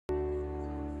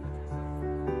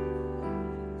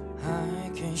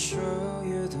can show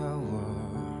you the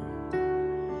world,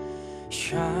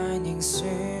 shining,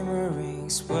 shimmering,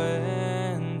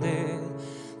 splendid.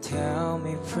 Tell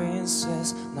me,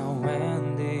 princess, now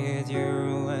when did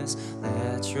you last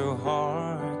let your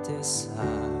heart decide?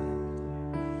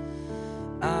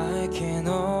 I can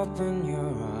open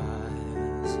your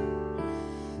eyes,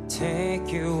 take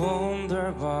you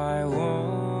wonder by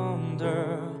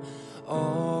wonder,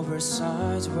 over,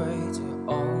 sideways to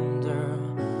under,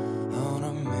 on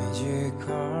a magic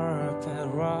carpet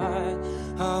ride,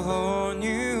 a whole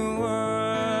new world,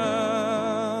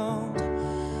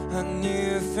 a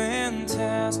new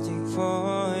fantastic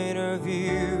point of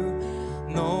view.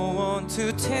 No one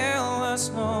to tell us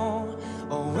no,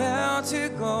 or where to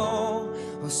go,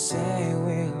 or say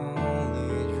we're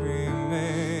only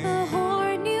dreaming. A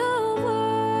whole new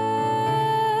world,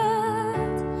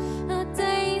 a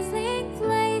dazzling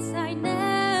place I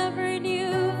never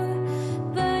knew.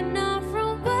 But now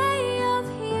from way up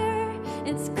here,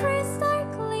 it's crystal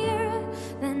clear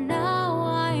that now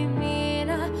I'm in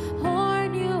a whole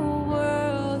new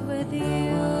world with you.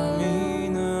 I'm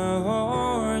in a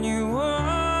whole new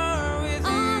world with you.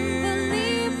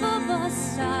 Unbelievable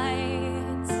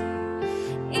sights,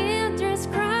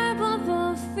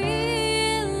 indescribable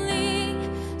feeling,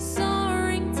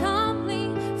 soaring,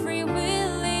 tumbling,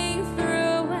 freewheeling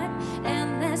through an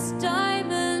endless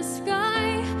diamond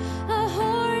sky. A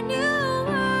whole new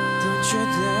world. Don't you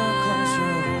dare close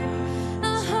your eyes.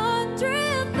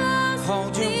 100,000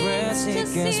 Hold your breath, things it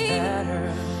to gets see.